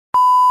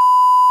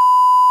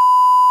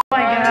Oh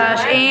my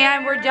gosh,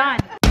 and we're done.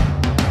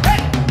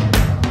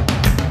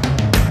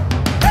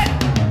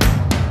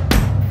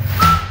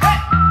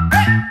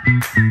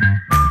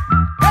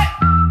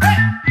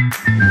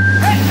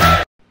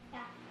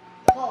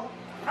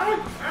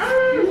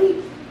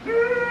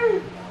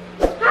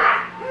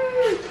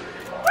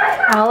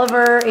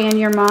 Oliver and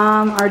your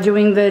mom are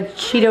doing the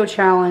Cheeto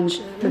challenge.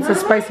 It's a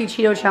spicy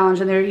Cheeto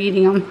challenge and they're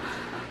eating them.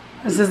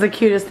 This is the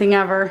cutest thing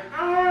ever.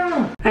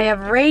 I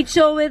have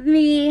Rachel with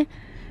me,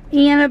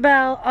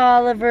 Annabelle,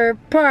 Oliver,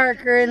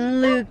 Parker,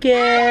 and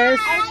Lucas.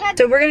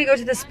 So we're gonna go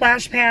to the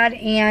splash pad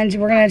and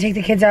we're gonna take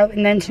the kids out,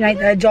 and then tonight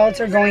the adults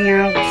are going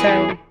out,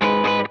 so.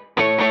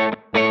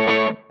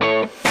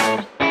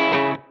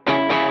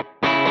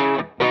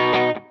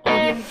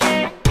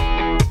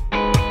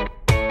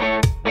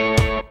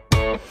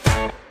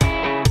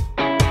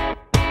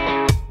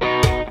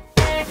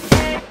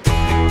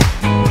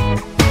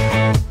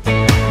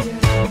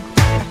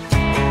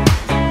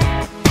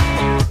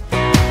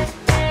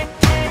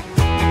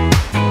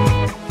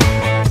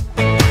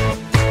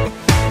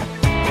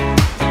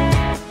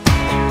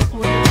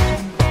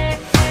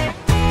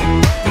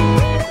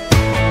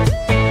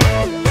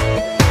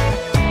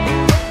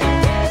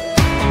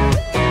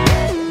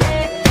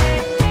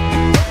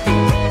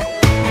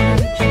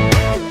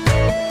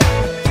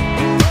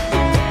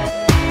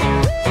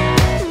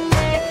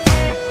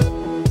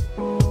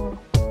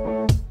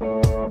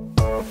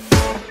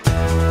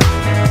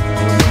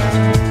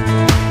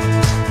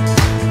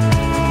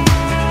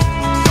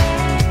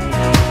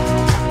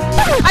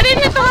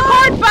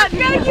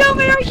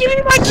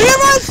 My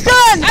camera's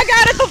done! I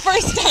got it the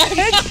first time!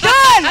 It's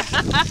done!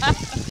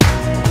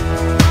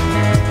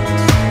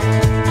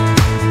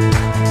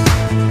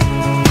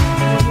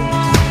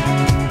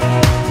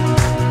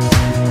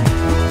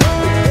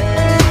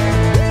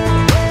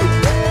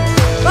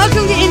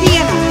 Welcome to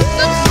Indiana!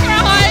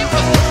 Subscribe!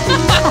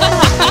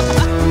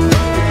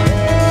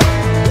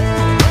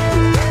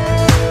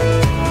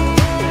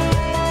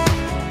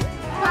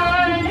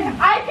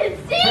 I can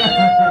see you!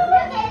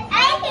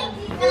 I can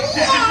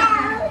see you!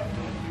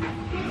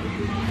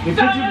 They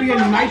should be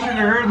being nicer to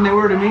her than they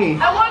were to me.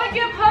 I want to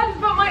give hugs,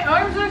 but my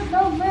arms are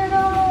so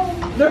little.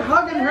 They're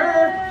hugging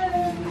her.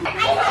 You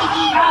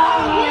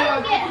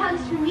don't get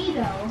hugs from me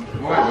though.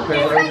 What?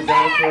 Because I was a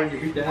dinosaur and you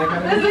beat the heck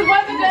out of This me? is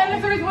why the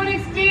dinosaurs went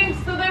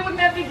extinct, so they wouldn't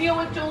have to deal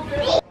with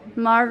children.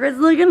 Margaret's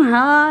looking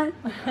hot.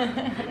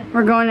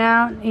 We're going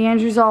out.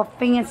 Andrew's all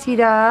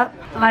fancied up.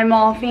 I'm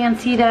all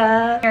fancied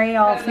up. Mary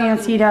all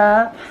fancied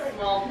up.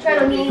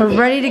 We're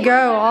ready to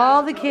go.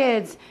 All the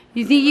kids.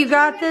 You think you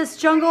got this,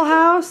 Jungle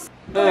House?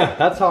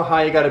 That's how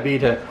high you gotta be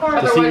to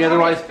see me.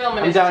 Otherwise,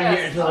 I'm down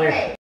here until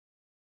here.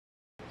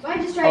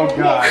 Oh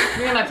God.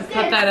 You're gonna have to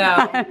cut that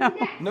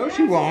out. No,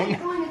 she won't.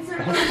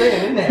 I'm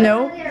staying in there.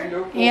 No.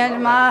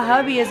 And my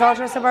hubby is all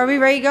dressed up. Are we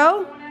ready to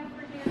go?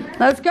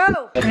 Let's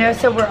go. You know,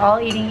 so we're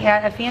all eating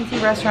at a fancy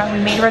restaurant.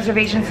 We made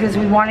reservations because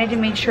we wanted to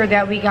make sure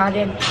that we got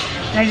in.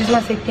 And I just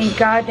want to say thank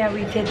God that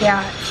we did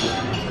that.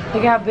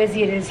 Look how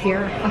busy it is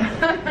here.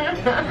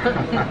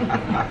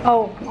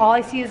 Oh, all I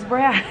see is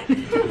Brad.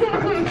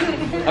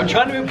 I'm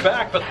trying to move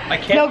back, but I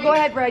can't. No, go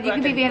ahead, Brad. You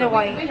can be Vanna We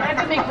White.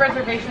 had to make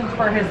reservations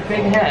for his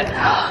big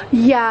head.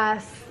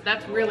 Yes.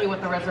 That's really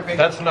what the reservation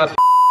That's not.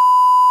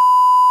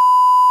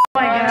 Oh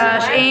my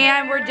gosh,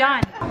 and we're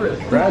done.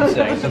 Brad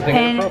saying something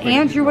And inappropriate.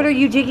 Andrew, what are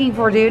you digging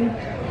for, dude?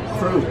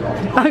 Fruit.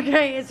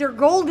 Okay, is there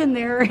gold in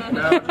there?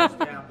 No,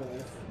 just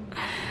apples.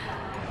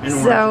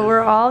 So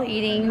we're all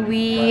eating.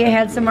 We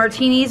had some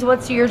martinis.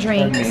 What's your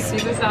drinks? See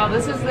this out.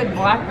 This is the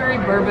blackberry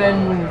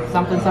bourbon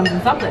something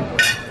something something.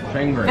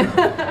 Cranberry.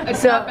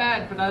 It's not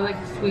bad, but I like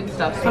the sweet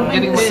stuff. So I'm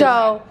getting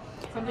So,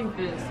 something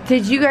fizz.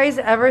 did you guys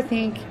ever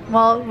think,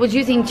 well, would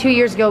you think 2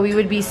 years ago we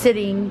would be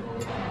sitting,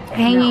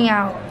 hanging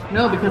out?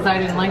 No, because I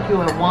didn't like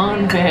you at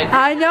one bit.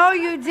 I know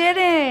you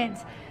didn't.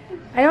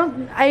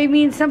 I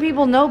mean, some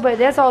people know, but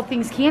that's all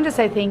things Candace,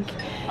 I think.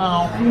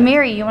 Oh.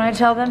 Mary, you want to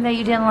tell them that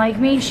you didn't like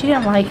me? She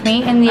didn't like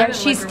me, and yet didn't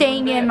she's like her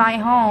staying one in bit. my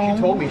home.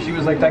 She told me she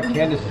was like that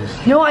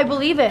Candace's. No, I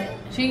believe it.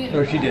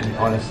 No, she didn't,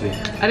 honestly.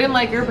 I didn't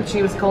like her, but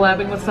she was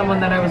collabing with someone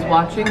that I was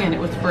watching, and it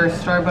was for a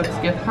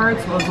Starbucks gift card.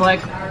 So I was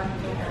like,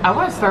 I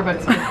want a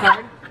Starbucks gift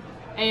card.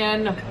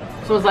 And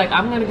so I was like,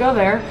 I'm gonna go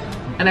there.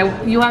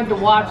 And you had to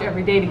watch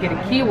every day to get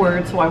a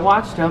keyword, so I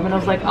watched them, and I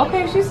was like,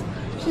 okay, she's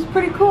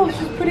pretty cool,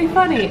 she's pretty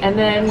funny. And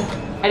then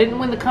I didn't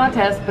win the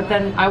contest, but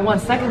then I won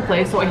second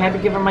place, so I had to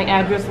give her my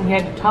address and we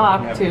had to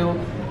talk to.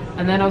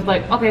 And then I was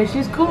like, okay,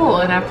 she's cool.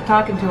 And after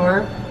talking to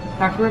her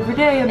every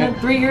day, and then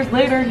 3 years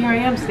later, here I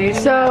am staying.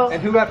 So,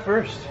 And who got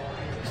first?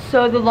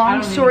 so the I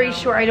long don't story even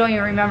know. short, I don't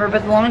even remember,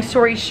 but the long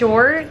story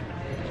short,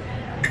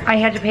 I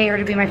had to pay her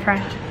to be my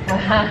friend.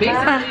 Basically,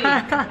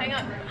 hang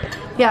on.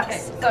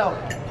 Yes. So,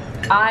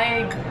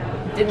 I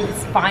didn't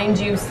find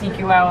you, seek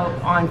you out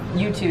on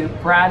YouTube.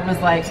 Brad was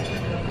like,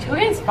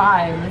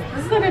 2AgainstFive,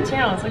 this is a good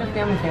channel, it's like a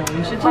family channel,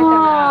 you should check them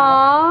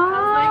out. I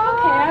was like,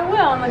 okay, I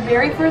will. On the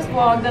very first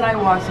vlog that I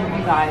watched of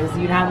you guys,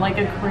 you'd had like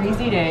a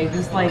crazy day,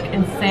 just like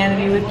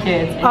insanity with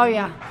kids. Oh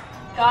yeah.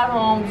 got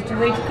home, it's too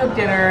late to cook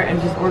dinner,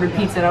 and just ordered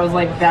pizza. And I was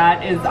like,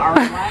 that is our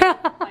life.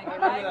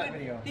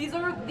 These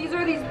are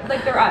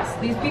like they're us.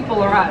 These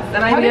people are us.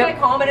 And I think I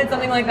commented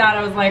something like that.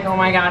 I was like, oh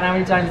my god, how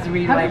many times do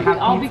we like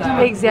have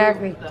pizza?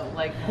 Exactly.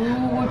 Like who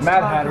would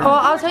Mad Hatter. Well,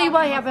 I'll tell you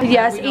what happened.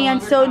 Yes,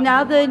 and so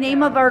now the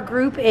name of our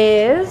group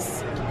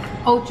is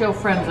Ocho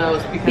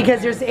Frenzos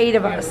because there's 8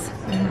 of us.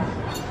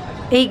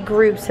 8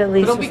 groups at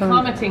least. Don't be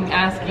commenting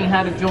asking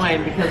how to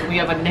join because we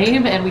have a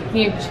name and we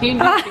can't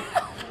change it.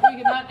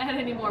 We cannot add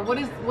anymore. What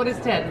is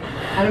Ted?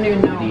 I don't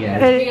even know.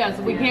 Diaz.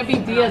 We can't be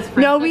Diaz.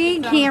 No, we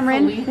ain't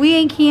Cameron. We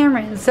ain't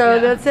Cameron. So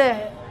that's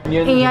it.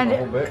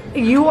 And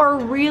you are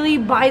really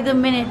by the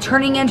minute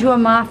turning into a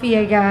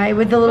mafia guy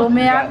with the little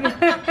map.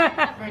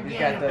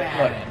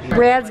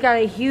 Brad's got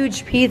a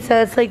huge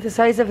pizza. It's like the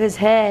size of his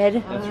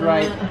head. That's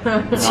right.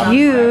 It's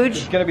huge.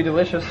 It's gonna be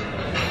delicious.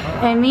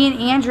 And me and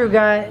Andrew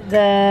got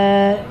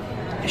the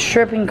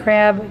shrimp and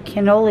crab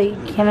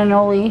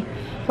cannoli.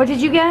 What did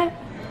you get?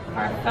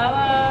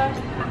 Farfalla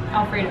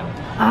Alfredo.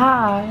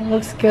 Ah,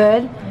 looks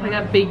good. I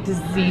got baked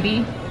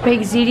ziti.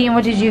 Baked ziti, and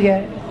what did you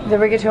get? The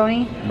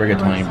rigatoni?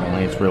 Rigatoni,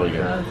 only it's really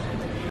good.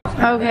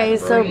 Okay,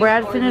 so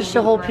Brad finished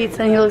the whole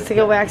pizza and he looks like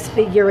a wax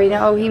figure right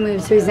now. Oh, he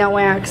moved, so he's not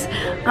wax.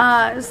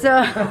 Margaret's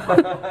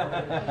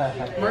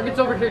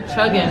over here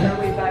chugging.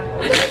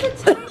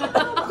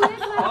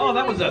 Oh,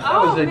 that was a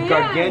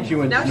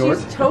gargantuan Now snort.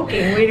 she's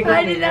choking. Way to go.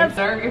 I did not.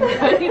 Sorry,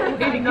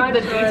 waiting on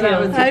the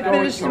details. I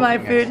finished my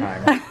food.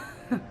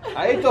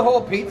 I ate the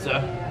whole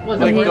pizza. Was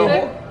Like it the worth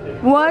whole- it?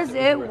 Was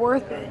it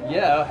worth it?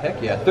 Yeah,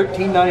 heck yeah.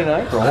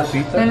 $13.99 for a whole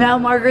pizza. And now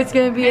Margaret's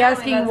going to be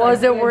asking,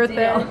 was it worth it?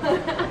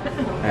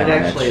 It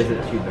actually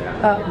isn't too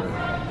bad.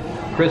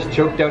 Oh. Chris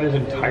choked down his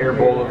entire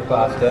bowl of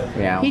pasta.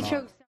 Yeah. He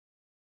choked.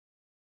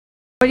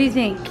 What do you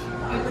think?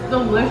 It's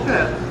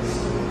delicious.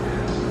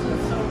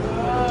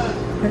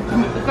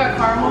 It's got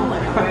caramel.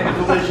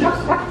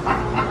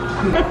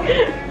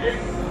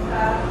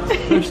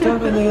 There's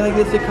stuff in there like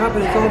it's a cup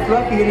and it's all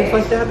fluffy and it's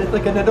like that. It's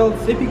like an adult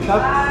sippy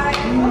cup.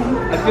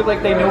 I feel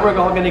like they know we're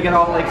all gonna get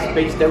all like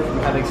spaced out from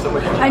having so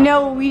much. I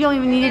know we don't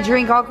even need to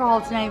drink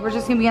alcohol tonight. We're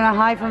just going to be on a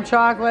high from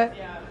chocolate.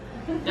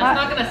 That's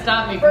not gonna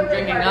stop me from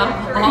drinking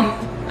alcohol.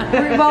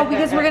 Well,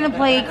 because we're going to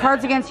play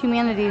Cards Against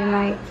Humanity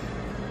tonight.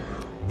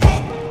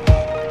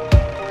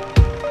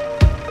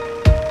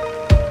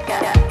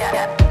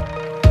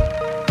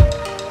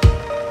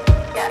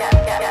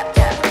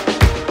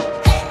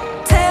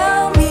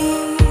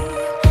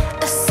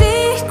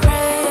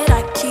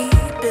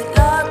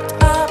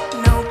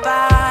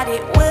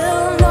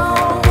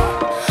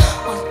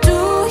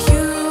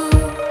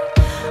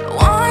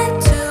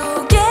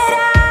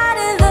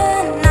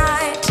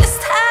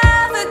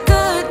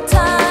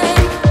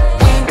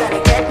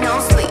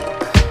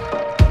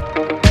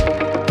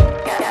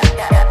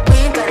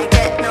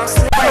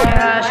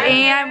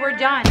 And we're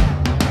done.